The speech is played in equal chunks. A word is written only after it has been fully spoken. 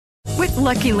With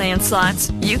Lucky Land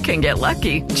Slots, you can get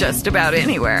lucky just about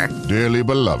anywhere. Dearly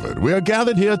beloved, we are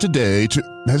gathered here today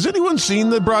to... Has anyone seen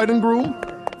the bride and groom?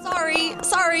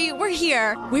 Sorry, we're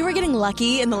here. We were getting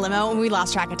lucky in the limo and we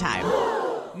lost track of time.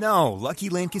 No, Lucky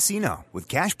Land Casino, with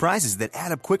cash prizes that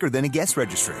add up quicker than a guest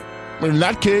registry. In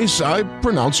that case, I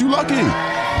pronounce you lucky.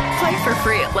 Play for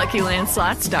free at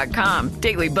LuckyLandSlots.com.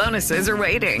 Daily bonuses are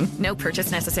waiting. No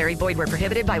purchase necessary. Void where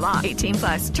prohibited by law.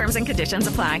 18+. Terms and conditions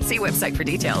apply. See website for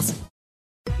details.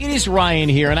 It is Ryan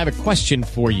here, and I have a question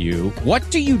for you. What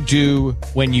do you do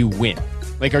when you win?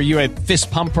 Like, are you a fist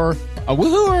pumper, a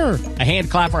woohooer, a hand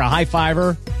clapper, a high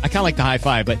fiver? I kind of like the high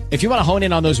five, but if you want to hone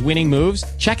in on those winning moves,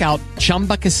 check out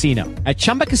Chumba Casino. At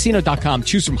ChumbaCasino.com,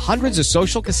 choose from hundreds of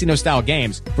social casino-style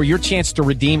games for your chance to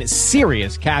redeem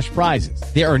serious cash prizes.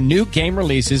 There are new game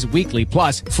releases weekly,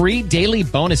 plus free daily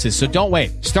bonuses, so don't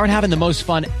wait. Start having the most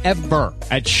fun ever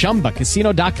at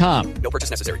ChumbaCasino.com. No purchase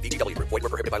necessary. VGW. Void where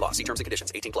prohibited by law. See terms and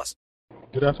conditions. 18+.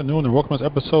 Good afternoon, and welcome to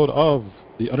this episode of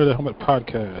the Under the Helmet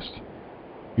podcast.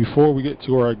 Before we get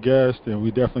to our guest, and we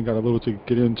definitely got a little to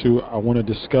get into, I want to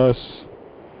discuss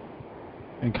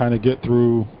and kind of get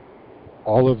through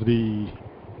all of the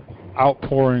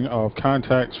outpouring of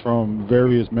contacts from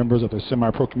various members of the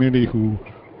semi-pro community who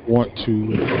want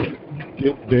to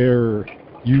get their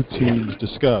youth teams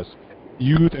discussed.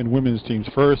 Youth and women's teams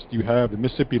first. You have the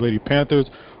Mississippi Lady Panthers,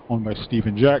 owned by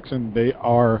Steven Jackson. They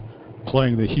are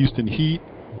playing the Houston Heat.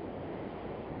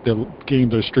 The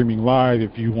games are streaming live.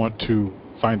 If you want to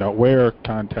find out where,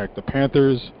 contact the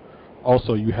Panthers.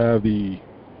 Also, you have the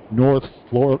North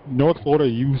Florida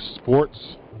Youth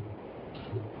Sports,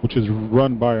 which is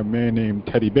run by a man named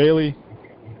Teddy Bailey.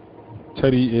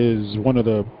 Teddy is one of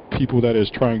the people that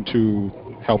is trying to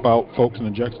help out folks in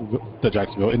in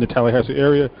the Tallahassee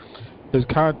area. His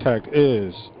contact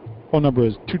phone number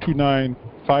is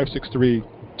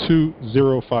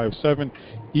 229-563-2057.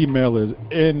 Email is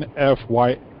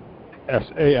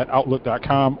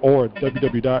nfysa@outlook.com or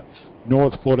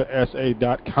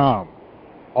www.northfloridasa.com.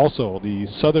 Also, the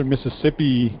Southern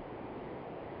Mississippi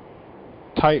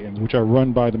Titans, which are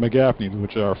run by the McGaffneys,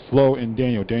 which are Flo and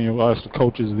Daniel. Daniel also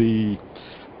coaches the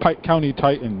Pike County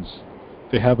Titans.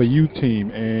 They have a youth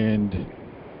team, and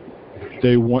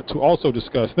they want to also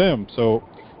discuss them. So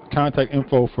contact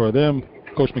info for them,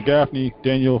 Coach McGaffney,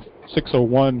 Daniel,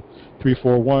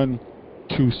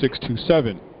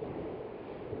 601-341-2627.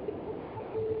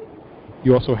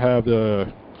 You also have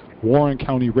the Warren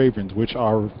County Ravens, which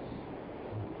are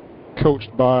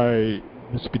coached by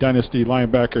Mississippi Dynasty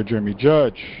linebacker Jeremy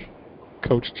Judge.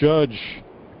 Coach Judge,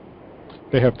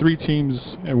 they have 3 teams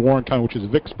in Warren County, which is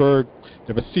Vicksburg.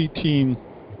 They have a C team,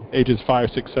 ages 5,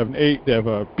 6, 7, 8. They have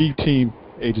a B team,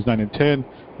 ages 9 and 10.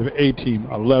 They have an A team,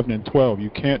 11 and 12.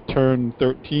 You can't turn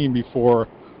 13 before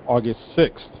August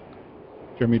 6th.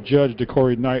 Jeremy Judge,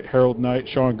 DeCorey Knight, Harold Knight,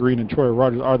 Sean Green, and Troy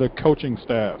Rogers are the coaching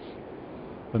staff.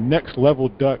 The Next Level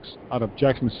Ducks out of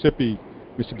Jackson, Mississippi,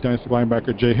 Mississippi Dynasty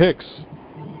linebacker Jay Hicks,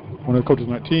 one of the coaches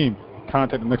on that team.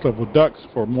 Contact the Next Level Ducks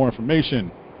for more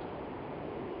information.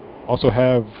 Also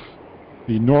have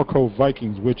the Norco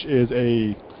Vikings, which is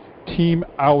a team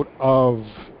out of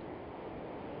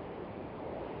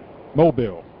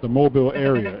Mobile, the Mobile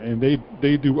area, and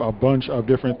they do a bunch of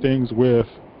different things with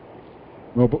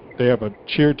Mobile. They have a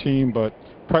cheer team, but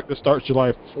practice starts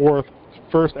July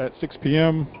 1st at 6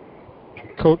 p.m.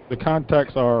 The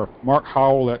contacts are Mark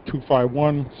Howell at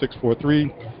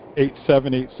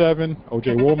 251-643-8787,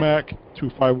 O.J. Womack,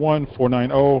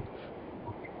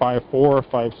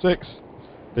 251-490-5456.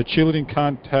 The cheerleading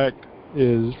contact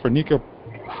is Fernica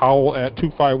Howell at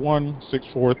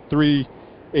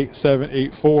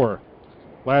 251-643-8784.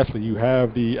 Lastly, you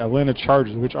have the Atlanta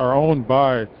Chargers, which are owned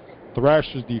by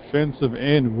Thrashers defensive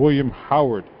end William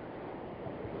Howard.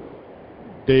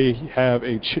 They have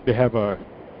a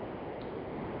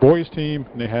boys team,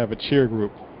 and they have a cheer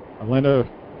group.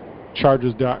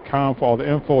 AtlantaChargers.com for all the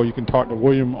info. You can talk to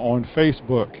William on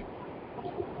Facebook.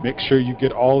 Make sure you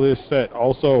get all this set.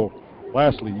 Also,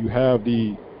 lastly, you have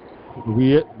the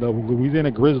Louisiana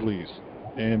Grizzlies.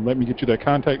 And let me get you that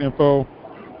contact info.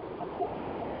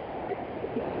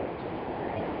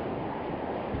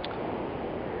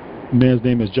 Man's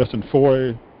name is Justin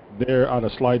Foy. They're out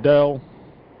of Slidell.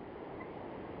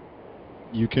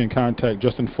 You can contact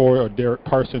Justin Foy or Derek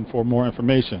Parson for more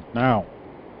information. Now,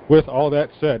 with all that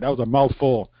said, that was a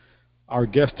mouthful. Our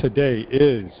guest today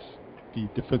is the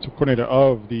defensive coordinator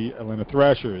of the Atlanta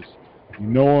Thrashers. You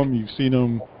know him, you've seen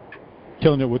him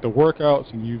killing it with the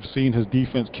workouts, and you've seen his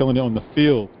defense killing it on the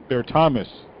field. Bear Thomas.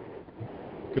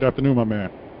 Good afternoon, my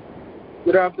man.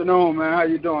 Good afternoon, man. How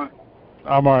you doing?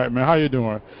 I'm all right, man. How you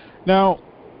doing? Now,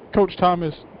 Coach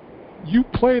Thomas, you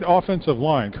played offensive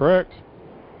line, correct?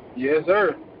 Yes,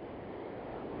 sir.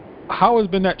 How has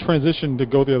been that transition to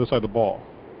go the other side of the ball?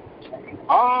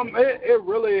 It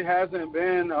really hasn't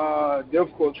been a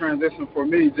difficult transition for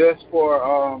me, just for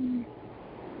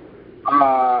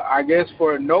I guess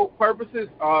for note purposes.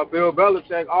 Bill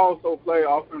Belichick also played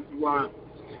offensive line,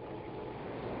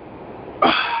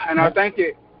 and I think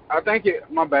it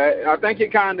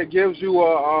kind of gives you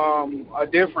a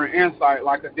different insight,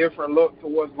 like a different look to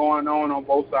what's going on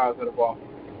both sides of the ball.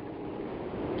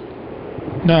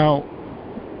 Now,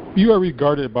 you are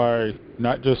regarded by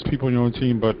not just people on your own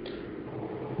team, but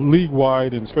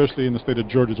league-wide, and especially in the state of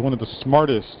Georgia, as one of the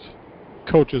smartest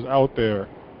coaches out there.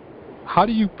 How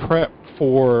do you prep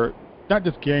for not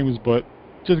just games, but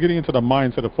just getting into the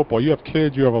mindset of football? You have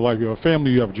kids, you have a life, you have a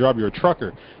family, you have a job, you're a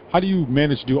trucker. How do you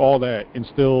manage to do all that and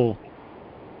still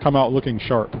come out looking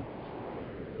sharp?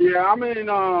 Yeah, I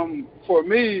mean, for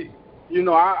me, you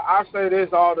know, I say this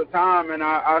all the time, and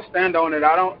I stand on it.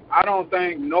 I don't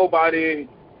think nobody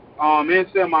in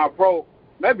semi-pro,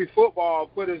 maybe football,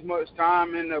 put as much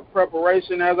time in the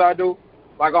preparation as I do.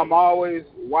 Like, I'm always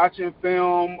watching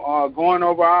film, going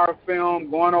over our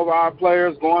film, going over our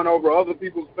players, going over other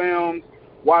people's films,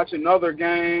 watching other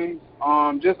games,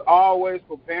 just always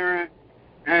preparing.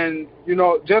 And, you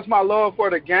know, just my love for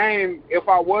the game, if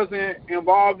I wasn't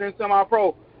involved in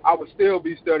semi-pro, I would still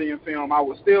be studying film. I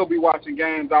would still be watching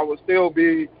games. I would still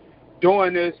be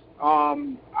doing this.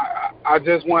 I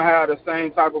just want to have the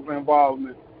same type of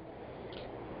involvement.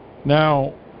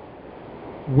 Now,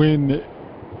 when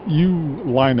you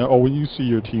line up, or when you see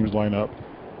your teams line up,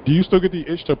 do you still get the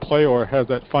itch to play, or has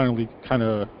that finally kind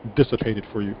of dissipated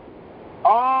for you?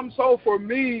 So for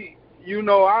me, you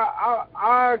know,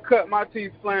 I cut my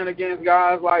teeth playing against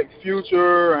guys like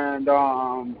Future and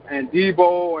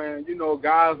Debo and, you know,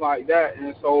 guys like that.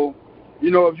 And so, you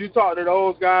know, if you talk to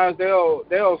those guys,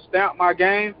 they'll stamp my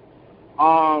game.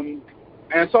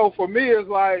 And so for me, it's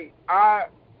like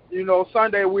you know,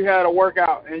 Sunday we had a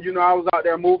workout, and, you know, I was out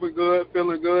there moving good,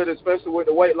 feeling good, especially with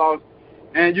the weight loss.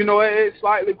 And, you know, it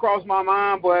slightly crossed my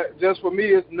mind, but just for me,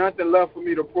 it's nothing left for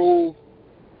me to prove.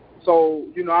 So,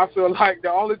 you know, I feel like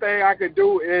the only thing I could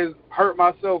do is hurt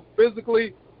myself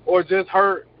physically, or just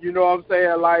hurt, you know what I'm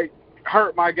saying, like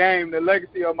hurt my game, the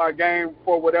legacy of my game,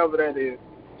 for whatever that is.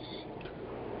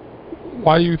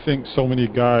 Why do you think so many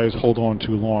guys hold on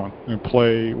too long and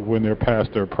play when they're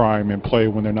past their prime and play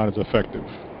when they're not as effective?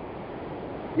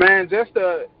 Man, just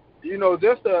the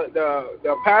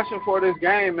passion for this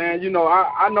game, man. You know,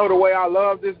 I know the way I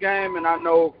love this game, and I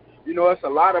know, you know, it's a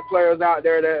lot of players out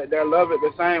there that love it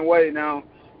the same way. Now,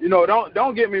 you know,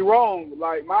 don't get me wrong.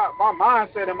 Like, my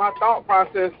mindset and my thought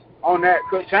process on that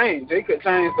could change. It could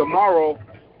change tomorrow.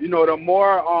 You know, the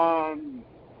more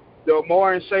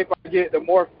in shape I get, the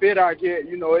more fit I get.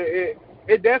 You know,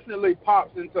 it definitely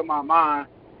pops into my mind.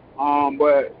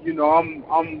 But, you know,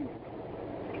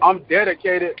 I'm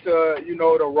dedicated to, you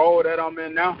know, the role that I'm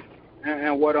in now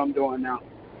and what I'm doing now.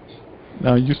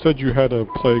 Now, you said you had to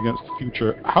play against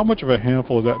Future. How much of a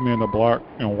handful is that man to block,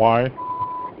 and why?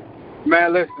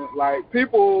 Man, listen, like,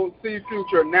 people see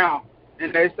Future now,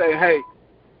 and they say, hey,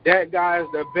 that guy is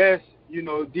the best, you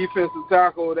know, defensive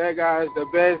tackle. That guy is the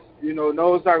best, you know,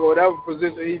 nose tackle, whatever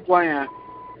position he's playing.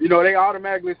 You know, they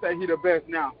automatically say he's the best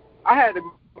now. I had to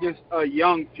go against a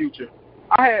young Future.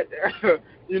 I had,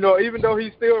 you know, even though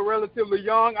he's still relatively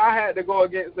young, I had to go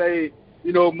against a,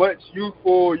 you know, much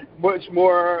youthful, much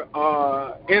more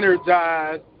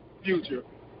energized Future.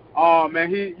 And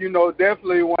he, you know,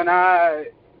 definitely when I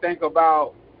think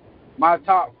about my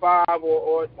top 5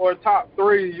 or top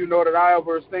 3, you know, that I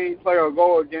ever seen play or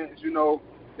go against, you know,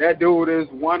 that dude is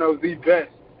one of the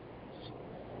best.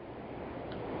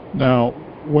 Now,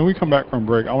 when we come back from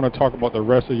break, I want to talk about the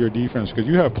rest of your defense, because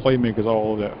you have playmakers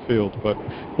all over that field. But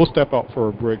we'll step out for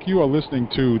a break. You are listening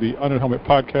to the Under the Helmet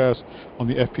podcast on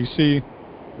the FPC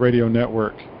Radio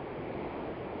Network.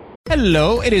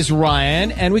 Hello, it is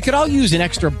Ryan, and we could all use an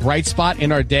extra bright spot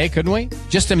in our day, couldn't we?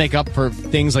 Just to make up for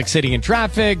things like sitting in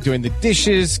traffic, doing the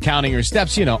dishes, counting your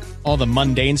steps, you know, all the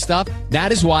mundane stuff.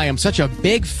 That is why I'm such a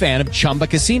big fan of Chumba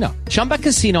Casino. Chumba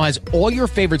Casino has all your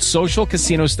favorite social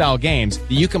casino-style games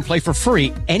that you can play for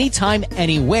free anytime,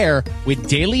 anywhere, with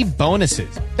daily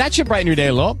bonuses. That should brighten your day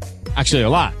a little. Actually, a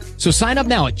lot. So sign up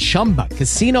now at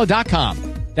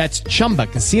ChumbaCasino.com. That's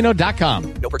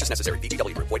ChumbaCasino.com. No purchase necessary.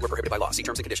 VGW Group. Void where prohibited by law. See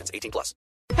terms and conditions. 18+.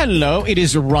 Hello, it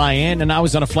is Ryan, and I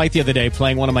was on a flight the other day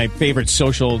playing one of my favorite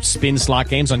social spin slot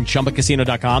games on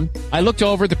ChumbaCasino.com. I looked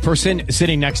over at the person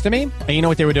sitting next to me, and you know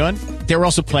what they were doing? they were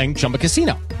also playing Chumba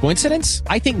Casino. Coincidence?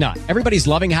 I think not. Everybody's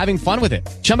loving having fun with it.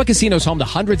 Chumba Casino is home to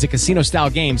hundreds of casino-style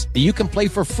games that you can play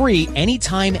for free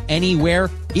anytime, anywhere,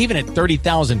 even at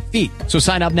 30,000 feet. So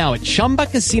sign up now at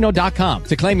ChumbaCasino.com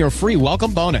to claim your free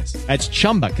welcome bonus. That's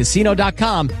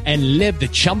ChumbaCasino.com and live the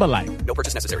Chumba life. No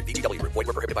purchase necessary. VGW Group. Void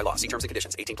where prohibited by law. See terms and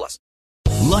conditions. 18+.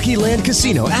 Lucky Land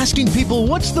Casino, asking people,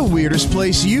 what's the weirdest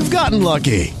place you've gotten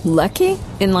lucky? Lucky?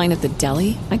 In line at the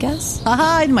deli, I guess?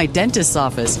 Aha, in my dentist's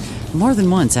office. More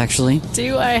than once, actually.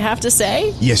 Do I have to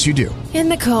say? Yes, you do. In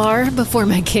the car before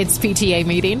my kids' PTA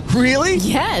meeting. Really?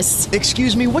 Yes.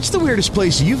 Excuse me, what's the weirdest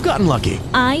place you've gotten lucky?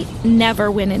 I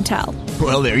never win and tell.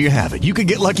 Well, there you have it. You can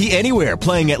get lucky anywhere,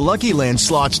 playing at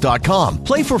LuckyLandSlots.com.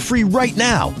 Play for free right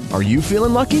now. Are you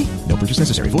feeling lucky? No purchase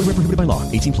necessary. Void where prohibited by law.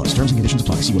 18+. Terms and conditions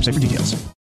apply. See website for details.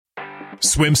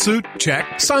 Swimsuit? Check.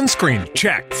 Sunscreen?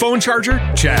 Check. Phone charger?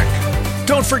 Check.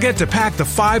 Don't forget to pack the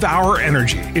 5-Hour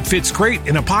Energy. It fits great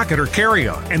in a pocket or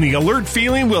carry-on, and the alert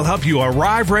feeling will help you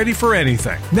arrive ready for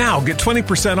anything. Now get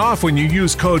 20% off when you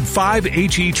use code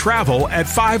 5HETRAVEL at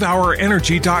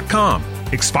 5hourenergy.com.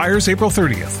 Expires April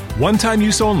 30th. One-time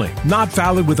use only. Not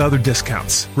valid with other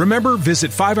discounts. Remember, visit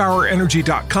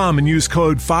 5hourenergy.com and use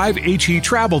code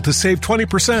 5HETRAVEL to save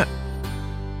 20%.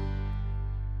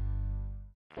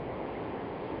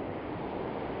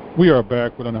 We are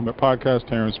back with another podcast.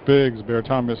 Terrence Biggs, Bear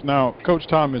Thomas. Now, Coach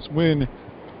Thomas, when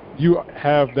you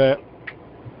have that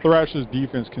Thrashers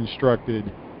defense constructed,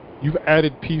 you've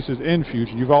added pieces in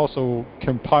future. You've also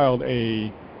compiled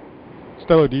a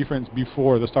stellar defense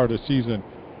before the start of the season.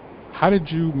 How did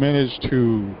you manage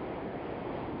to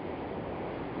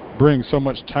bring so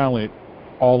much talent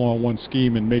all on one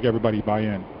scheme and make everybody buy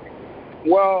in?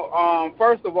 Well,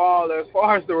 first of all, as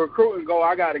far as the recruiting go,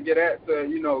 I got to get at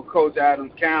to, Coach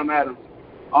Adams, Cam Adams.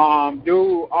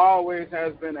 Dude always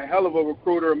has been a hell of a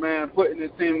recruiter, man, putting his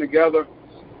team together.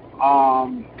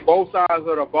 Both sides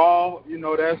of the ball,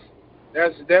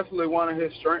 that's definitely one of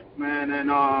his strengths, man.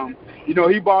 And, he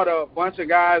brought a bunch of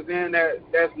guys in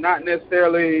that's not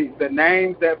necessarily the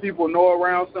names that people know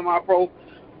around semi-pro,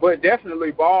 but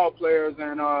definitely ball players.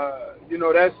 And,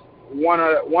 that's one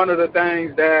of the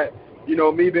things that,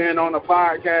 me being on the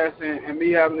podcast and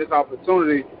me having this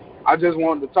opportunity, I just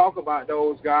wanted to talk about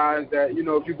those guys that,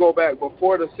 if you go back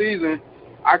before the season,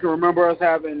 I can remember us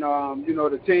having,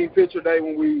 the team picture day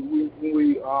when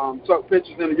we took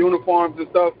pictures in the uniforms and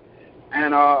stuff.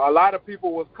 And a lot of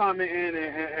people was coming in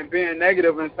and being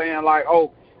negative and saying, like,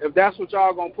 oh, if that's what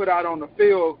y'all going to put out on the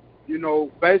field,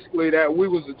 basically that we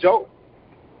was a joke.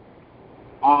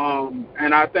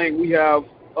 And I think we have,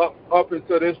 up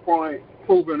until this point,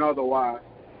 proven otherwise.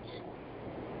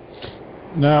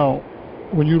 Now,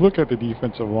 when you look at the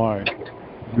defensive line,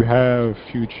 you have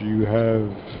Future, you have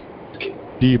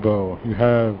Debo, you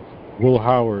have Will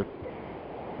Howard,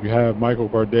 you have Michael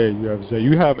Bardet, you have Zay.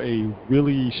 You have a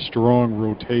really strong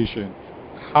rotation.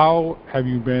 How have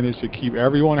you managed to keep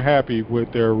everyone happy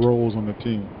with their roles on the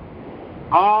team?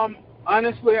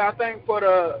 Honestly, I think for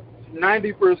the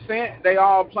 90%, they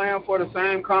all playing for the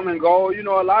same common goal.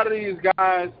 A lot of these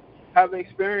guys have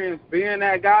experience being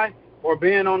that guy or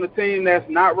being on the team that's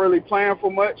not really playing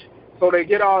for much. So they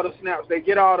get all the snaps, they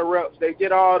get all the reps, they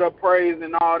get all the praise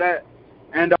and all that.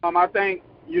 And I think,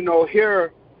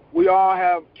 here we all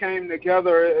have came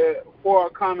together for a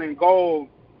common goal.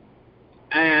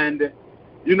 And,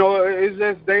 it's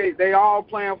just they all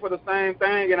playing for the same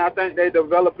thing, and I think they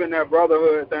developing that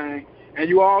brotherhood thing. And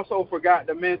you also forgot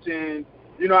to mention,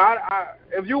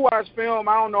 if you watch film,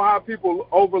 I don't know how people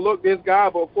overlook this guy,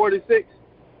 but 46,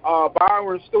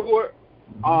 Byron Stewart,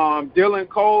 Dylan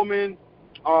Coleman,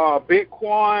 Big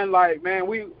Quan, like, man,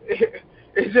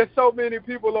 it's just so many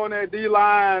people on that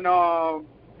D-line.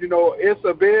 It's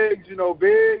a Biggs,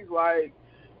 Biggs, like,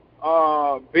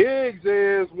 Biggs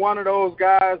is one of those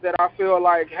guys that I feel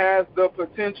like has the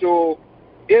potential,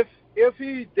 if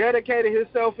he dedicated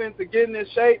himself into getting in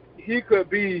shape, he could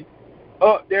be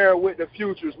up there with the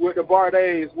Futures, with the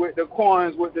Bardets, with the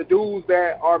Quans, with the dudes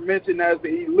that are mentioned as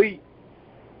the elite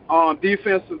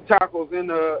defensive tackles in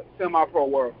the semi-pro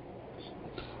world.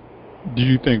 Do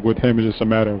you think with him it's just a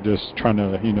matter of just trying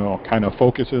to, kind of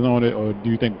focusing on it, or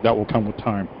do you think that will come with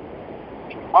time?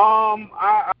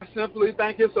 I simply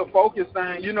think it's a focus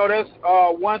thing. That's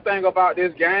one thing about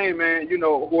this game, man.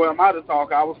 Who am I to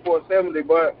talk? I was 470,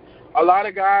 but a lot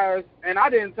of guys, and I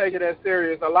didn't take it as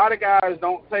serious, a lot of guys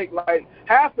don't take, like,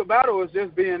 half the battle is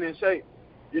just being in shape.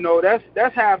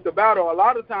 That's half the battle. A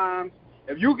lot of times,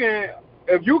 if you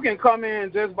can come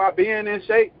in just by being in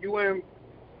shape, you in,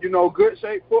 good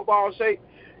shape, football shape,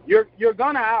 you're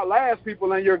going to outlast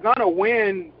people, and you're going to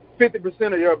win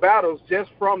 50% of your battles just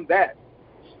from that.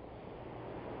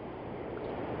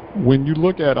 When you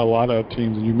look at a lot of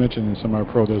teams, and you mentioned in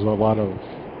semi-pro, there's a lot of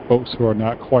folks who are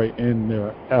not quite in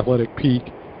their athletic peak.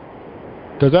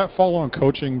 Does that fall on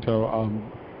coaching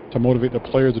to motivate the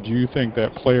players, or do you think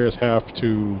that players have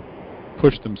to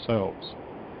push themselves?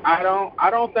 I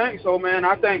don't think so, man.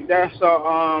 I think that's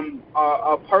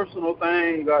a personal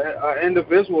thing, an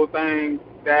individual thing.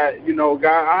 That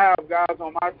I have guys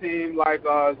on my team like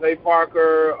Zay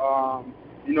Parker,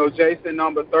 Jason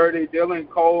number 30, Dylan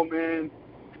Coleman.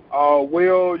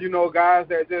 Will, guys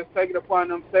that just take it upon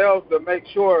themselves to make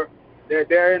sure that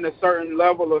they're in a certain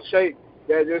level of shape,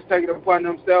 that just take it upon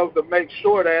themselves to make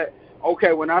sure that,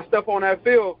 okay, when I step on that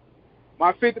field,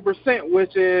 my 50%,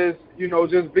 which is,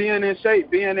 just being in shape,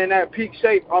 being in that peak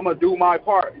shape, I'm going to do my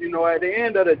part. At the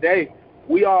end of the day,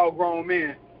 we all grown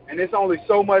men, and it's only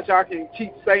so much I can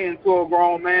keep saying to a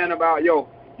grown man about, you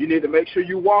need to make sure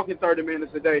you walking 30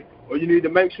 minutes a day, or you need to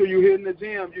make sure you're hitting the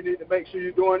gym, you need to make sure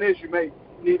you're doing this, you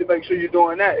need to make sure you're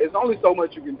doing that. It's only so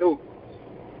much you can do.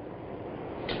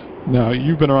 Now,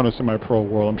 you've been around the semi-pro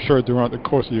world. I'm sure throughout the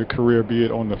course of your career, be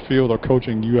it on the field or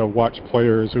coaching, you have watched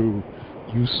players who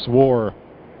you swore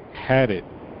had it,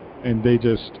 and they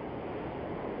just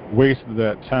wasted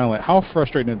that talent. How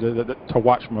frustrating is it to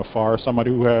watch from afar, somebody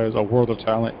who has a world of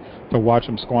talent, to watch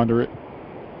them squander it?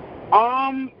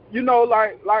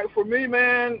 Like for me,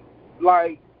 man,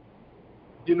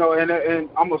 and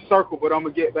I'm going to circle, but I'm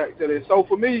going to get back to this. So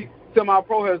for me,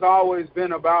 semi-pro has always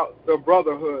been about the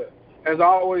brotherhood, has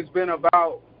always been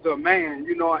about the man,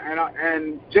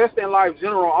 and just in life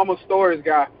general, I'm a stories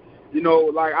guy.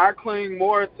 I cling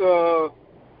more to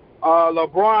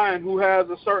LeBron, who has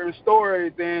a certain story,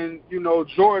 than,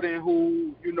 Jordan,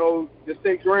 who, the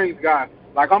 6 rings guy.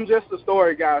 I'm just a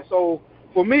story guy. So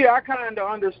for me, I kind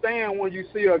of understand when you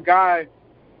see a guy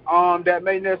that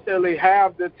may necessarily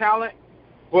have the talent,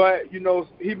 but,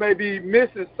 he may be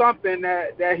missing something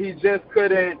that he just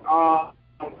couldn't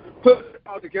put it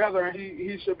all together, and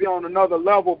he should be on another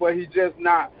level, but he just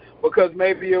not, because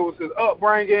maybe it was his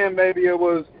upbringing, maybe it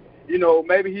was,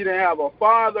 maybe he didn't have a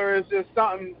father. It's just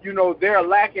something, they're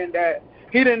lacking that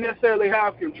he didn't necessarily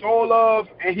have control of,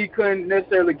 and he couldn't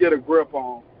necessarily get a grip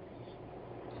on.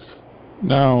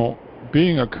 Now,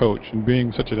 being a coach and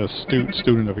being such an astute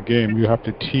student of a game, you have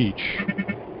to teach.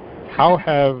 How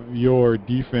have your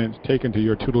defense taken to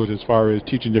your tutelage as far as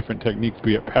teaching different techniques,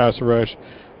 be it pass rush,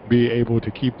 be able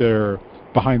to keep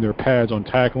behind their pads on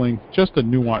tackling, just the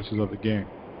nuances of the game?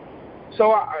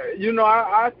 So,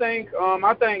 I think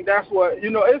that's what,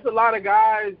 it's a lot of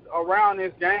guys around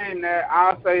this game that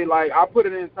I say, I put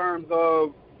it in terms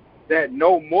of that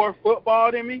know more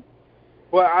football than me,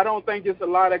 but I don't think it's a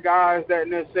lot of guys that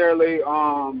necessarily,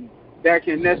 that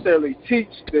can necessarily teach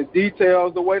the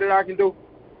details the way that I can do.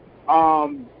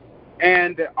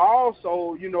 And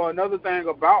also, another thing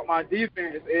about my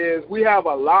defense is we have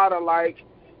a lot of,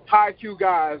 high IQ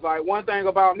guys. One thing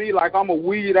about me, I'm a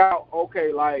weed out,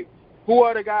 who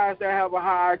are the guys that have a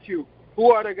high IQ?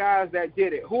 Who are the guys that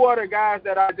get it? Who are the guys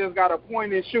that I just got to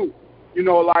point and shoot?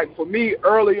 For me,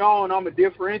 early on, I'm going to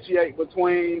differentiate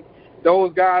between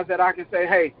those guys that I can say,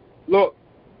 hey, look,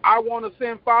 I want to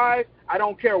send 5. I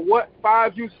don't care what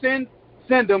 5 you send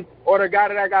them, or the guy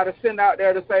that I got to send out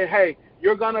there to say, hey,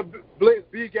 you're going to blitz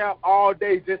B-gap all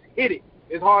day. Just hit it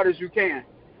as hard as you can.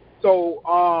 So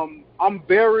I'm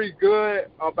very good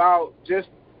about just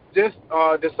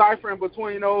deciphering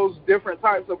between those different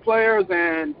types of players,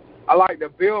 and I like to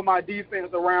build my defense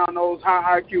around those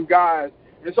high IQ guys.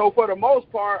 And so for the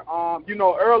most part,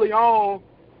 early on,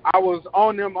 I was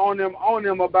on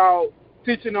them about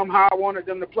teaching them how I wanted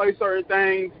them to play certain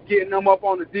things, getting them up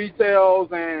on the details,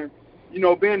 and,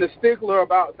 being a stickler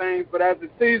about things. But as the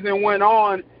season went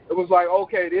on, it was like,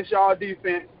 okay, this y'all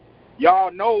defense.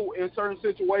 Y'all know in certain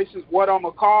situations what I'm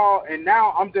going to call, and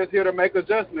now I'm just here to make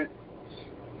adjustments.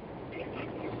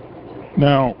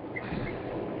 Now,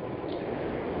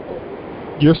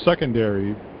 your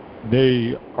secondary,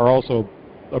 they are also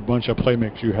a bunch of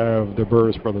playmakers. You have the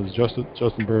Burris brothers.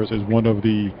 Justin Burris is one of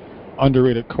the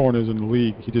underrated corners in the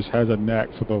league. He just has a knack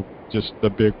for the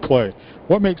big play.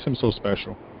 What makes him so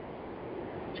special?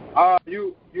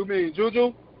 You mean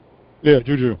Juju? Yeah,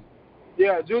 Juju.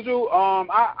 Yeah, Juju.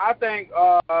 I think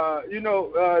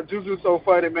Juju's so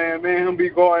funny, man. Me and him be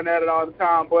going at it all the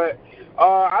time. But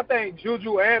I think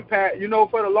Juju and Pat.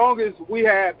 For the longest we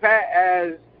had Pat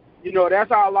as,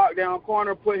 that's our lockdown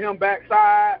corner. Put him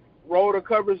backside, roll the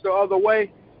coverage the other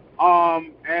way.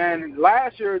 And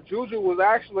last year Juju was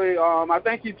actually, I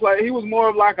think he was more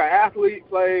of like an athlete,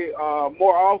 played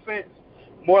more offense,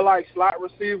 more like slot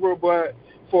receiver. But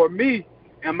for me,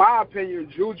 in my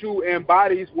opinion, Juju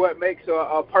embodies what makes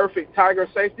a perfect Tiger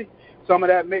safety. Some of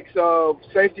that mix of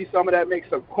safety, some of that mix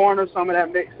of corner, some of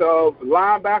that mix of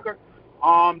linebacker.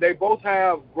 They both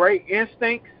have great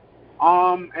instincts,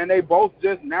 and they both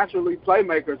just naturally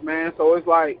playmakers, man. So it's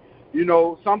like, you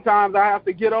know, sometimes I have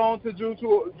to get on to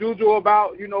Juju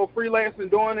about, you know,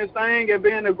 freelancing, doing his thing and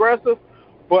being aggressive,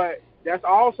 but that's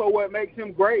also what makes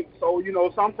him great. So, you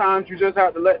know, sometimes you just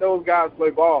have to let those guys play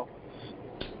ball.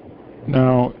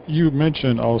 Now, you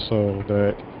mentioned also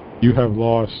that you have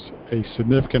lost a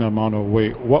significant amount of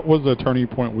weight. What was the turning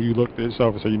point where you looked at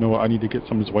yourself and said, you know what, I need to get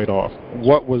some of this weight off?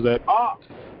 What was that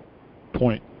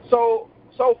point?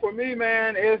 So for me,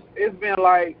 man, it's been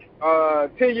like a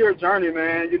 10-year journey,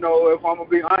 man. You know, if I'm going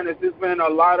to be honest, it's been a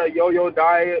lot of yo-yo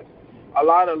diets, a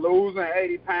lot of losing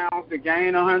 80 pounds to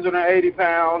gain 180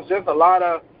 pounds, just a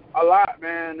lot,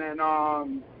 man.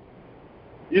 And,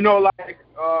 you know, like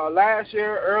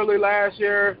early last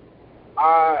year,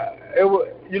 I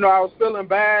was feeling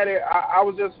bad. I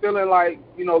was just feeling like,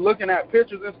 you know, looking at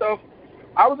pictures and stuff,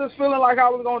 I was just feeling like I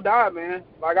was going to die, man.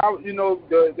 Like,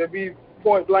 to be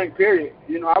point blank period.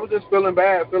 You know, I was just feeling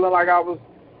bad, feeling like I was,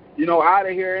 you know, out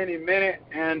of here any minute.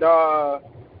 And,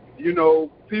 you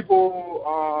know,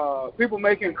 people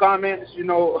making comments, you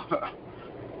know,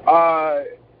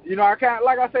 you know, I can't,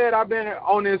 like I said, I've been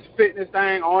on this fitness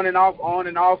thing on and off,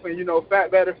 and, you know,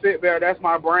 Fat Better, Fit Better, that's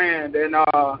my brand. And,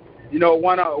 you know,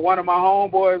 one of my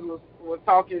homeboys was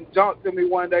talking junk to me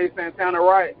one day, Santana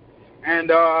Wright.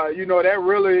 And, you know, that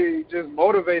really just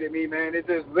motivated me, man. It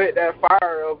just lit that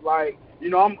fire of, like, you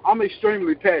know, I'm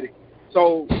extremely petty.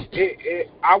 So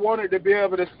I wanted to be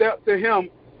able to step to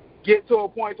him, get to a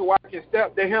point to where I can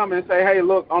step to him and say, hey,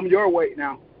 look, I'm your weight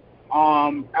now.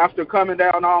 After coming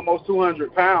down almost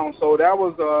 200 pounds. So that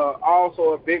was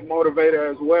also a big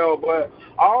motivator as well. But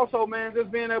also, man,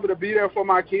 just being able to be there for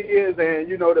my kids and,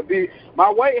 you know,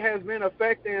 my weight has been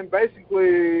affecting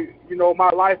basically, you know,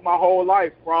 my life, my whole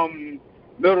life, from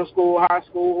middle school, high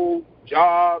school,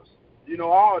 jobs, you know,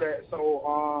 all that.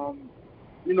 So,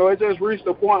 you know, it just reached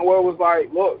a point where it was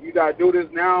like, look, you got to do this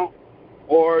now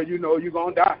or, you know, you're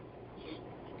going to die.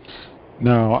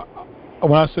 Now,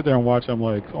 when I sit there and watch, I'm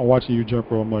watching you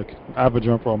jump rope. I'm like, I have a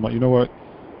jump rope. I'm like, you know what?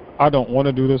 I don't want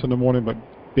to do this in the morning, but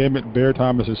damn it, Bear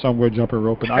Thomas is somewhere jumping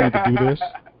rope, and I need to do this.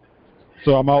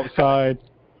 So I'm outside,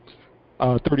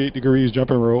 38 degrees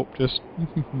jumping rope, it's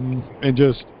an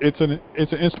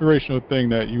inspirational thing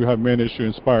that you have managed to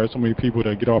inspire so many people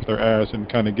to get off their ass and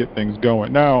kind of get things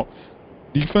going. Now,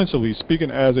 defensively, speaking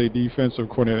as a defensive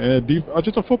coordinator and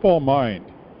just a football mind,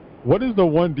 what is the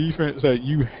one defense that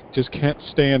you just can't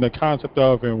stand the concept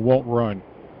of and won't run?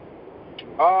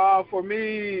 For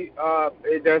me,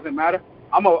 it doesn't matter.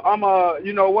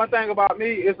 You know, one thing about me,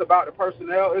 it's about the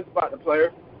personnel, it's about the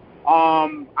player. I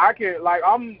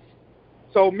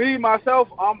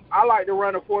like to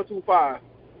run a 4-2-5.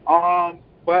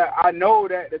 But I know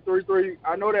that the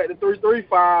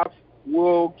 3-3-5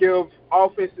 will give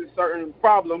offenses certain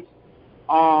problems.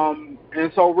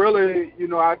 And so really, you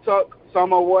know, I took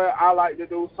some of what I like to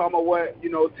do, some of what, you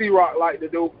know, T-Rock like to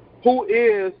do, who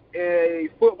is a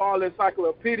football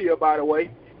encyclopedia, by the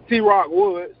way, T-Rock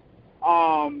Woods.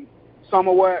 Some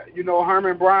of what, you know,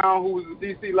 Herman Brown, who was a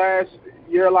DC last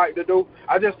year, like to do.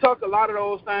 I just took a lot of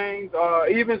those things,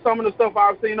 even some of the stuff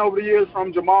I've seen over the years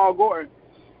from Jamal Gordon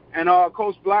and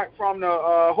Coach Black from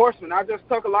the Horsemen. I just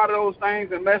took a lot of those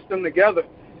things and meshed them together.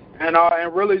 And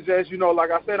really just, you know,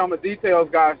 like I said, I'm a details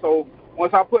guy, so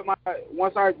once I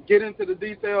get into the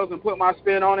details and put my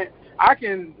spin on it, I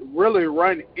can really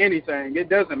run anything. It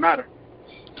doesn't matter.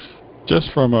 Just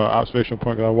from an observational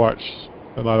point, because I watch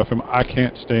a lot of them, I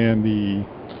can't stand the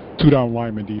two-down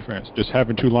lineman defense. Just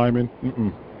having two linemen,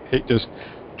 it just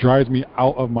drives me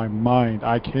out of my mind.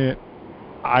 I can't.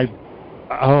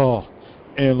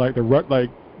 And like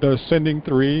the sending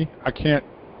three, I can't.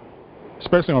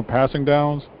 Especially on passing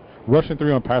downs. Rushing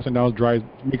three on passing downs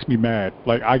makes me mad.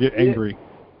 Like, I get angry.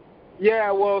 Yeah,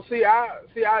 well,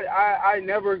 I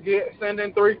never get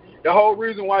sending three. The whole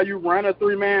reason why you run a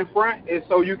three-man front is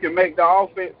so you can make the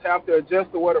offense have to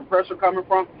adjust to where the pressure coming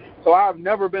from. So I've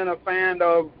never been a fan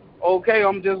of, okay,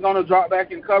 I'm just going to drop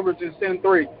back in coverage and send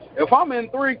three. If I'm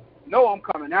in three, no, I'm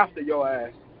coming after your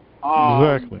ass.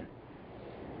 Exactly.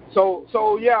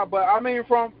 So yeah, but I mean,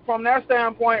 from that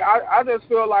standpoint, I just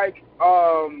feel like,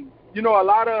 you know, a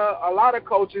lot of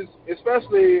coaches,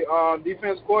 especially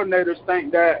defense coordinators,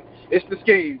 think that it's the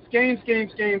scheme.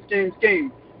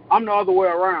 I'm the other way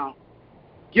around.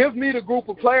 Give me the group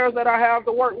of players that I have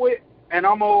to work with, and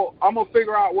I'm gonna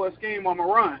figure out what scheme I'm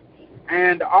gonna run.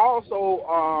 And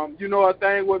also, you know, a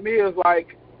thing with me is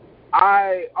like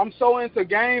I'm so into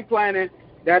game planning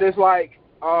that is like,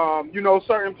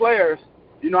 certain players.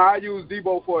 I use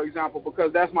Debo, for example,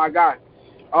 because that's my guy.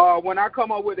 When I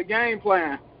come up with a game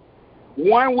plan,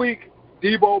 1 week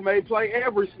Debo may play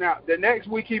every snap. The next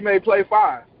week he may play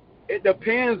 5. It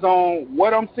depends on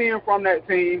what I'm seeing from that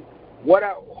team,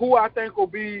 who I think will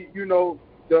be,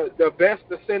 the best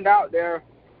to send out there,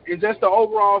 and just the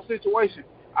overall situation.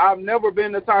 I've never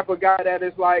been the type of guy that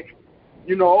is like,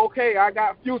 okay, I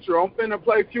got Future. I'm finna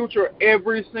play Future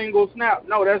every single snap.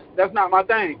 No, that's not my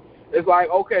thing. It's like,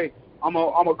 okay, I'm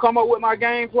gonna come up with my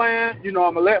game plan. I'm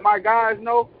gonna let my guys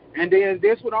know, and then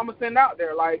this what I'm gonna send out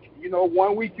there. Like,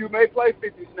 1 week you may play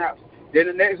 50 snaps. Then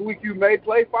the next week you may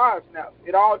play 5 snaps.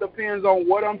 It all depends on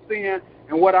what I'm seeing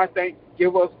and what I think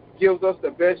gives us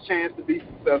the best chance to be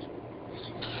successful.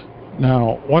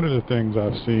 Now, one of the things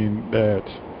I've seen that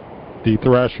the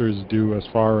Thrashers do as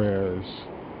far as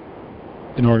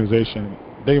an organization,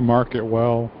 they market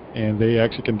well and they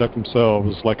actually conduct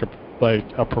themselves like a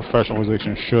professional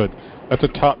organization should. That's a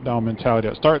top-down mentality.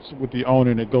 It starts with the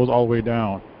owner and it goes all the way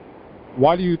down.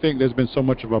 Why do you think there's been so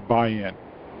much of a buy-in?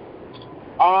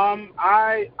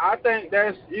 I think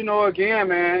that's, again,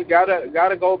 man,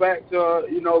 gotta go back to,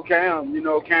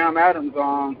 Cam Adams.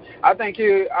 I think he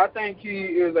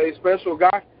is a special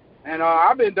guy, and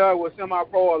I've been done with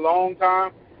semi-pro a long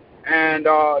time, and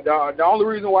the only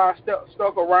reason why I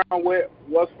stuck around with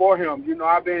was for him.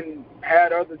 I've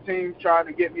had other teams trying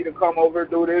to get me to come over,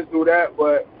 do this, do that,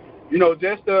 but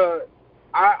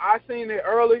I seen it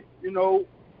early,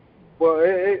 but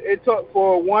it took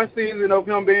for one season of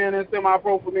him being in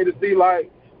semi-pro for me to see,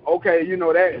 like, okay,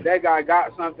 that guy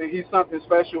got something. He's something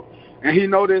special. And he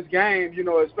know this game,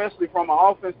 especially from an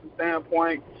offensive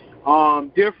standpoint,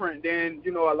 different than,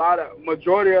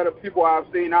 majority of the people I've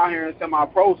seen out here in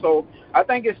semi-pro. So I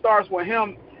think it starts with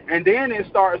him. And then it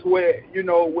starts with,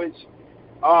 which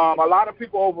a lot of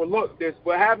people overlook this,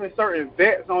 but having certain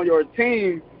vets on your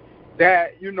team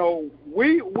that,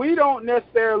 we don't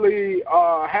necessarily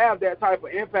have that type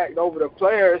of impact over the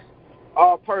players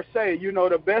per se.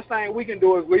 The best thing we can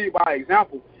do is lead by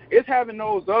example. It's having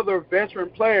those other veteran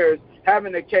players,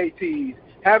 having the KTs,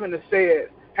 having the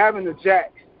Seds, having the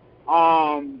Jacks,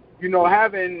 having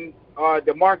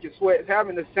DeMarcus Sweats,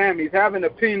 having the Sammys, having the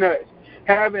Peanuts,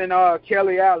 having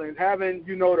Kelly Allen, having,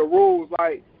 the Rules,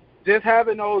 like just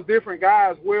having those different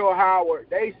guys. Will Howard,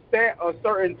 they set a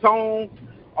certain tone.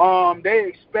 They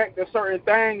expect a certain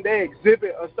thing. They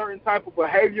exhibit a certain type of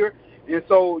behavior. And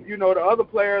so, the other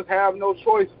players have no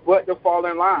choice but to fall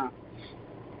in line.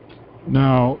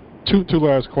 Now, two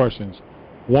last questions.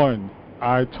 One,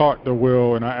 I talked to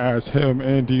Will and I asked him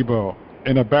and Debo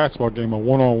in a basketball game, a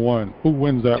one-on-one, who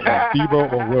wins that one,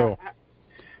 Debo or Will?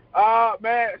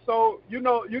 Man, so,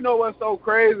 what's so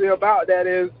crazy about that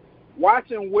is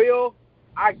watching Will,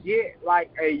 I get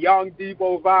like a young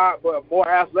Debo vibe, but more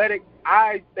athletic.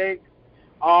 I think,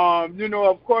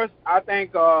 of course, I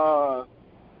think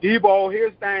Debo,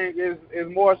 his thing is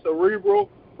more cerebral,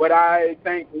 but I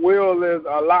think Will is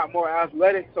a lot more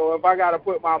athletic. So if I got to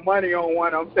put my money on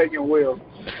one, I'm taking Will.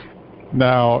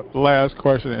 Now, last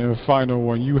question and final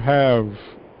one. You have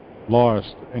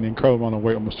lost an incredible amount of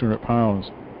weight, almost 200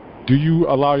 pounds. Do you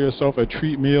allow yourself a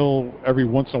treat meal every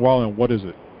once in a while, and what is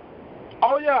it?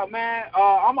 Oh, yeah, man.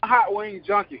 I'm a hot wing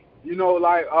junkie.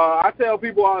 I tell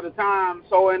people all the time,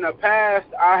 so in the past,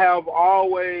 I have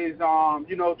always,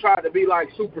 tried to be, like,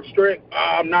 super strict.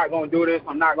 I'm not going to do this.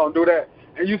 I'm not going to do that.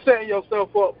 And you setting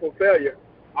yourself up for failure.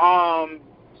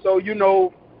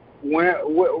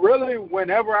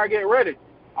 Whenever I get ready,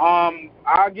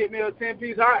 I'll get me a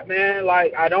 10-piece hot, man.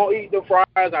 Like, I don't eat the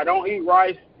fries. I don't eat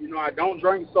rice. I don't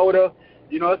drink soda.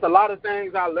 It's a lot of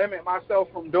things I limit myself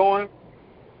from doing.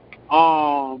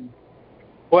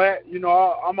 But, I'm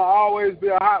going to always be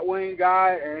a hot wing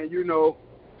guy, and,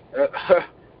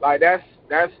 like,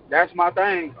 that's my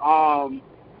thing.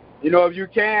 If you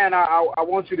can, I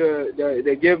want you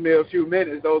to give me a few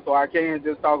minutes, though, so I can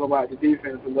just talk about the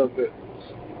defense a little bit.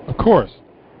 Of course.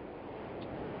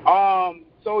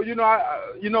 So,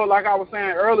 like I was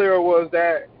saying earlier, was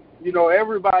that,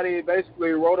 everybody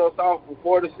basically wrote us off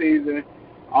before the season.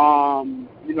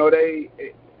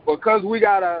 Because we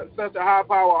got such a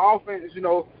high-power offense,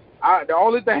 the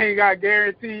only thing I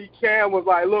guaranteed Cam was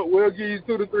like, look, we'll give you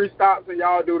 2 to 3 stops and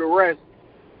y'all do the rest.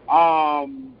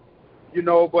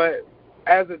 But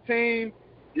as a team,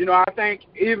 I think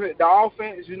even the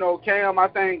offense, Cam, I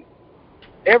think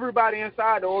everybody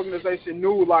inside the organization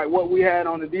knew, like, what we had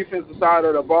on the defensive side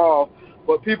of the ball.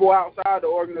 But people outside the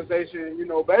organization,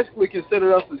 basically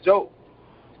considered us a joke.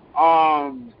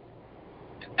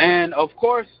 And, of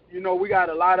course, we got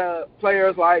a lot of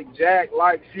players like Jack,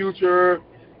 like Future,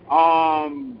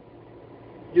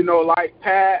 you know, like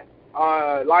Pat,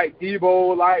 like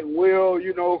Debo, like Will,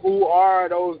 you know, who are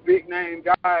those big-name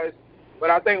guys. But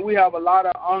I think we have a lot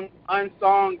of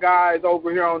unsung guys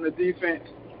over here on the defense,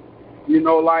 you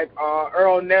know, like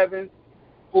Earl Nevins,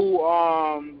 who,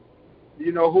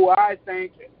 you know, who I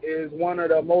think is one of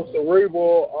the most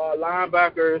cerebral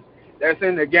linebackers that's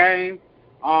in the game.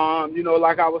 You know,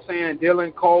 like I was saying,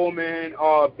 Dylan Coleman,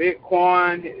 Big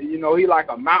Quan, you know, he like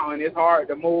a mountain. It's hard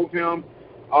to move him.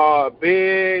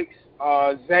 Biggs,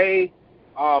 Zay,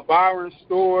 Byron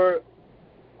Stewart,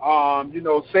 you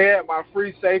know, Said, my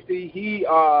free safety, he,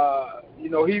 you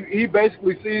know, he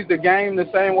basically sees the game the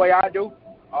same way I do.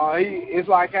 It's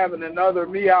like having another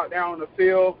me out there on the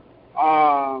field.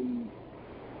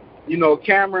 You know,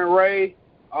 Cameron Ray,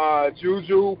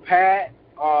 Juju, Pat,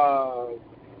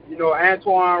 you know,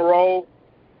 Antoine Rowe.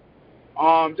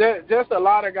 Just a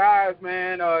lot of guys,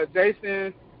 man.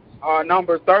 Jason,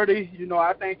 number 30, you know,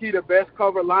 I think he's the best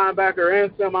covered linebacker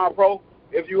in semi-pro,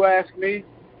 if you ask me.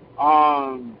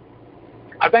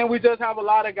 I think we just have a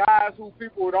lot of guys who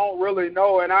people don't really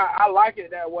know, and I like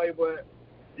it that way. But,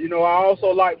 you know, I also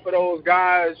like for those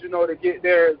guys, you know, to get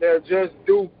their just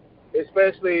due,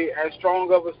 especially as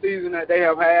strong of a season that they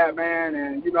have had, man.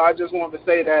 And, you know, I just wanted to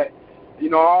say that, you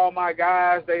know, all my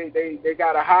guys, they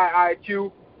got a high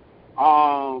IQ.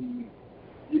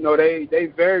 You know, they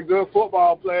very good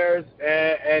football players,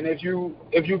 and if you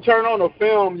turn on the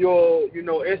film, you'll, you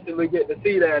know, instantly get to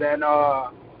see that. And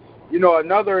you know,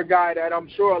 another guy that I'm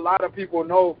sure a lot of people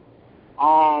know,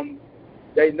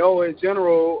 they know in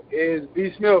general, is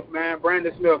B. Smith, man,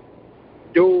 Brandon Smith,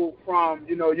 dude from,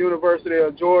 you know, University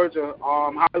of Georgia,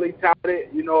 highly touted,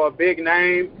 you know, a big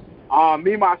name.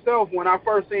 Me, myself, when I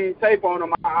first seen tape on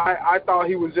him, I thought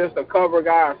he was just a cover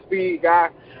guy, a speed guy.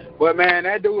 But, man,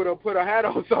 that dude will put a hat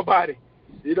on somebody.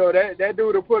 You know, that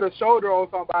dude will put a shoulder on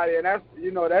somebody, and that's,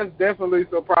 you know, that's definitely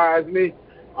surprised me.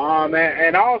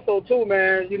 And also, too,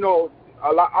 man, you know,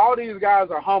 all these guys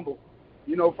are humble,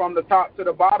 you know, from the top to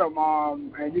the bottom.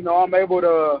 And, you know, I'm able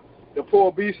to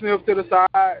pull B. Smith to the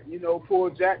side, you know, pull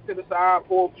Jack to the side,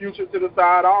 pull Future to the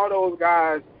side, all those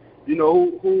guys, you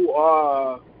know, who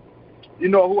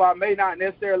I may not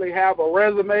necessarily have a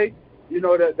resume, you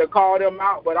know, to call them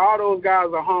out, but all those guys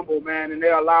are humble, man, and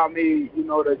they allow me, you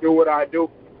know, to do what I do.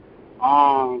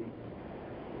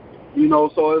 You know,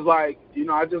 so it's like, you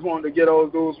know, I just wanted to get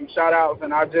those dudes some shout-outs,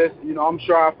 and I just, you know, I'm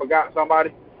sure I forgot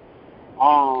somebody.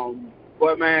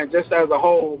 But, man, just as a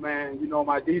whole, man, you know,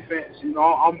 my defense, you know,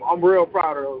 I'm real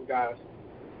proud of those guys.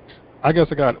 I guess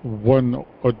I got one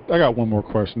more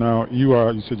question. Now,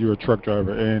 you said you're a truck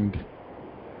driver, and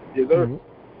yes, sir.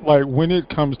 Like, when it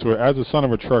comes to it, as a son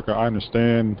of a trucker, I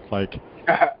understand, like,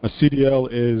 a CDL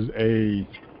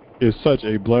is such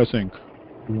a blessing.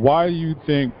 Why do you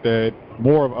think that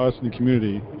more of us in the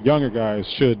community, younger guys,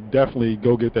 should definitely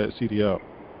go get that CDL?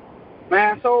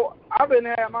 Man, so I've been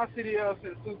at my CDL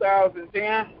since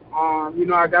 2010. You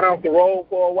know, I got off the road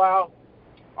for a while.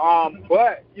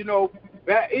 But, you know,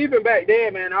 even back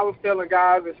then, man, I was telling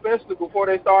guys, especially before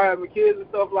they start having kids and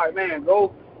stuff, like, man,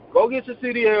 go get your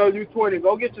CDL, you 20.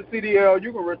 Go get your CDL.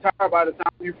 You can retire by the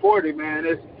time you're 40, man.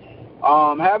 It's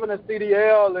having a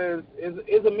CDL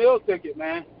is a meal ticket,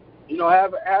 man. You know,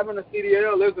 having a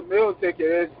CDL is a meal ticket.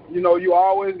 It's, you know, you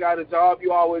always got a job.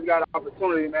 You always got an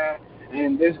opportunity, man.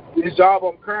 And this job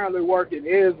I'm currently working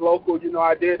is local. You know,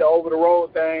 I did the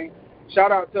over-the-road thing.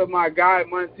 Shout out to my guy,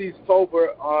 Monteith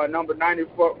Sober, number 90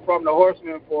 from the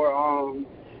Horsemen, for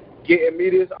getting me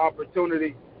this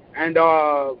opportunity. And,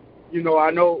 you know,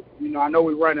 I know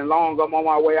we're running long. I'm on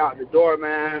my way out the door,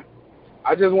 man.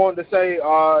 I just wanted to say,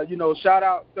 you know, shout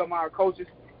out to my coaches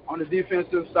on the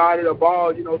defensive side of the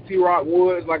ball. You know, T-Rock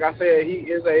Woods, like I said,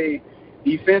 he is a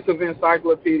defensive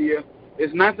encyclopedia.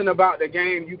 It's nothing about the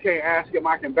game you can't ask him.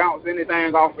 I can bounce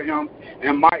anything off of him.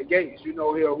 And Mike Gates, you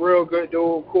know, he's a real good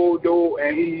dude, cool dude,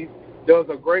 and he does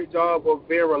a great job of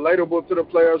being relatable to the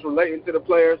players, relating to the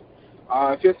players.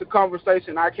 If it's a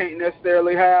conversation I can't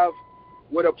necessarily have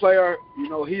with a player, you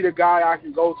know, he the guy I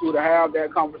can go to have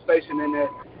that conversation and that,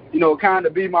 you know, kind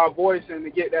of be my voice and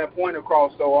to get that point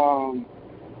across. So,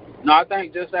 no, I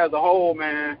think just as a whole,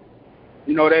 man,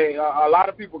 you know, a lot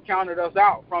of people counted us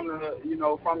out from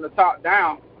the top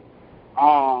down.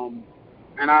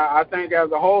 And I think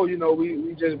as a whole, you know,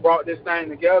 we just brought this thing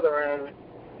together and,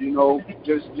 you know,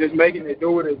 just making it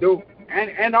do what it do.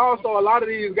 And also a lot of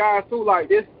these guys too, like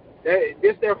this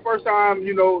their first time,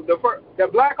 you know, the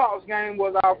Blackhawks game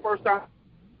was our first time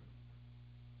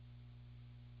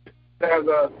as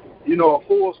a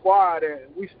full squad, and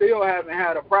we still haven't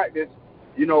had a practice,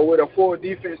 you know, with a full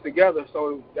defense together.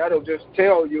 So that'll just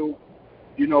tell you,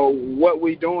 you know, what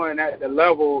we doing at the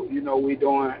level, you know, we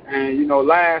doing. And, you know,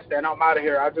 last, and I'm out of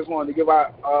here, I just wanted to give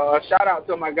out a shout-out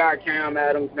to my guy, Cam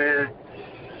Adams, man,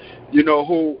 you know,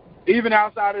 who, even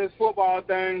outside of this football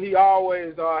thing, he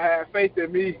always had faith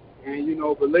in me and, you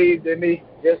know, believed in me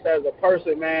just as a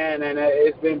person, man, and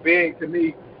it's been big to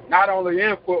me, not only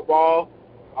in football,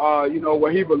 you know,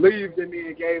 where he believed in me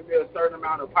and gave me a certain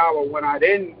amount of power when I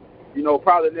didn't, you know,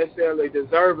 probably necessarily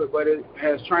deserve it, but it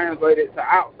has translated to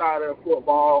outside of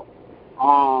football,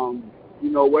 you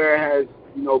know, where it has,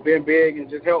 you know, been big and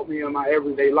just helped me in my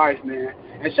everyday life, man.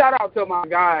 And shout out to my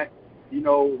guy, you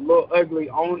know, Lil Ugly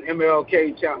on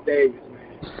MLK, Champ Davis,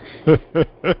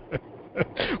 man.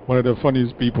 One of the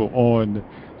funniest people on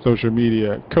social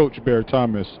media, Coach Bear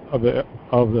Thomas of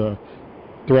the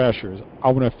Thrashers. I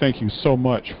want to thank you so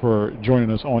much for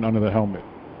joining us on Under the Helmet.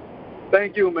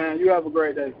 Thank you, man. You have a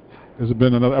great day. This has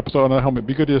been another episode on Under the Helmet.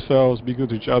 Be good to yourselves. Be good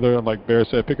to each other. Like Bear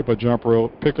said, pick up a jump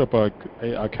rope. Pick up a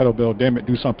kettlebell. Damn it,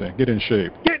 do something. Get in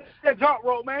shape. Get that jump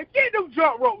rope, man. Get them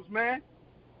jump ropes, man.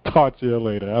 Talk to you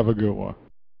later. Have a good one.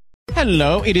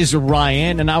 Hello, it is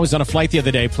Ryan, and I was on a flight the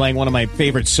other day playing one of my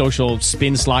favorite social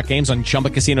spin slot games on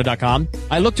ChumbaCasino.com.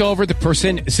 I looked over at the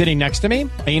person sitting next to me,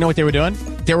 and you know what they were doing?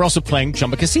 They were also playing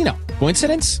Chumba Casino.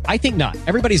 Coincidence? I think not.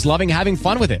 Everybody's loving having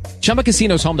fun with it. Chumba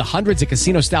Casino is home to hundreds of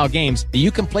casino-style games that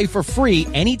you can play for free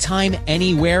anytime,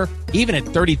 anywhere, even at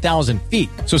 30,000 feet.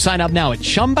 So sign up now at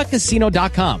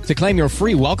ChumbaCasino.com to claim your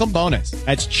free welcome bonus.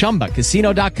 That's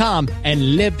ChumbaCasino.com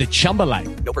and live the Chumba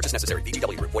life. No purchase necessary.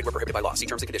 VGW. Void where prohibited by law. See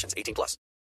terms and conditions. 18+.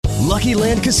 Lucky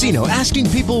Land Casino, asking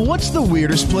people, what's the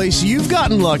weirdest place you've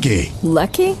gotten lucky?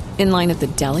 Lucky? In line at the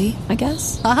deli, I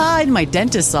guess? Aha, in my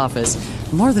dentist's office.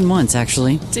 More than once,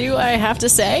 actually. Do I have to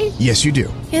say? Yes, you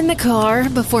do. In the car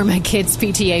before my kids'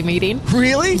 PTA meeting.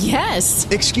 Really? Yes.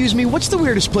 Excuse me, what's the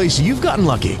weirdest place you've gotten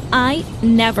lucky? I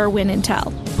never win and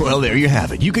tell. Well, there you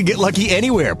have it. You can get lucky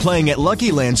anywhere, playing at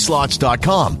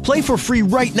LuckyLandSlots.com. Play for free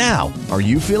right now. Are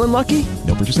you feeling lucky?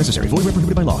 No purchase necessary. Void where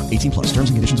prohibited by law. 18+. Terms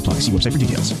and conditions apply. See website for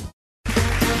details.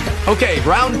 Okay,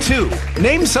 round two.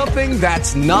 Name something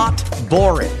that's not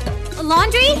boring. A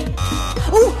laundry?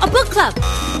 Ooh, a book club.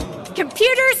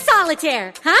 Computer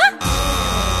solitaire, huh?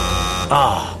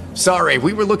 Ah, sorry,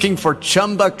 we were looking for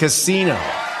Chumba Casino.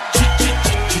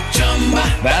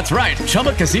 That's right,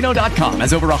 ChumbaCasino.com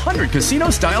has over 100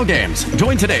 casino-style games.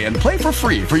 Join today and play for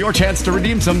free for your chance to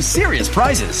redeem some serious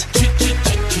prizes.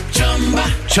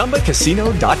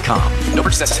 ChumbaCasino.com. No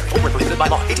purchase necessary. Void where prohibited by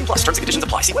law. 18+. Terms and conditions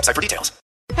apply. See website for details.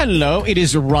 Hello, it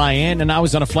is Ryan, and I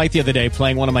was on a flight the other day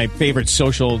playing one of my favorite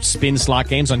social spin slot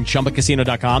games on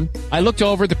ChumbaCasino.com. I looked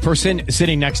over at the person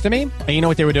sitting next to me, and you know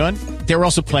what they were doing? They were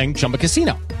also playing Chumba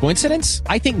Casino. Coincidence?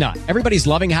 I think not. Everybody's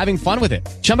loving having fun with it.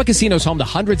 Chumba Casino is home to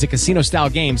hundreds of casino-style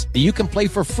games that you can play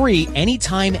for free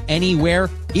anytime, anywhere,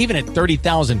 even at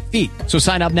 30,000 feet. So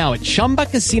sign up now at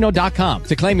ChumbaCasino.com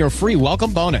to claim your free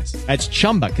welcome bonus. That's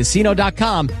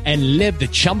ChumbaCasino.com and live the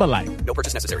Chumba life. No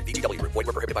purchase necessary. VGW. Void where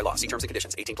prohibited by law. See terms and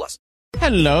conditions. 18+.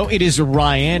 Hello, it is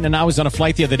Ryan, and I was on a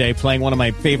flight the other day playing one of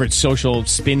my favorite social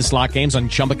spin slot games on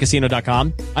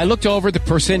ChumbaCasino.com. I looked over at the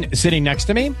person sitting next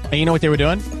to me, and you know what they were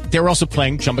doing? They were also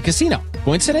playing Chumba Casino.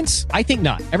 Coincidence? I think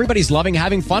not. Everybody's loving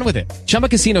having fun with it. Chumba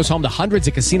Casino is home to hundreds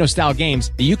of casino-style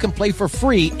games that you can play for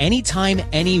free anytime,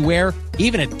 anywhere,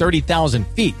 even at 30,000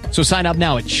 feet. So sign up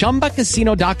now at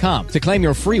ChumbaCasino.com to claim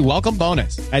your free welcome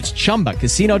bonus. That's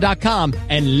ChumbaCasino.com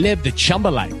and live the Chumba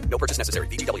life. No purchase necessary.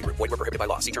 VGW. Void where prohibited by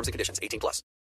law. See terms and conditions. 18+.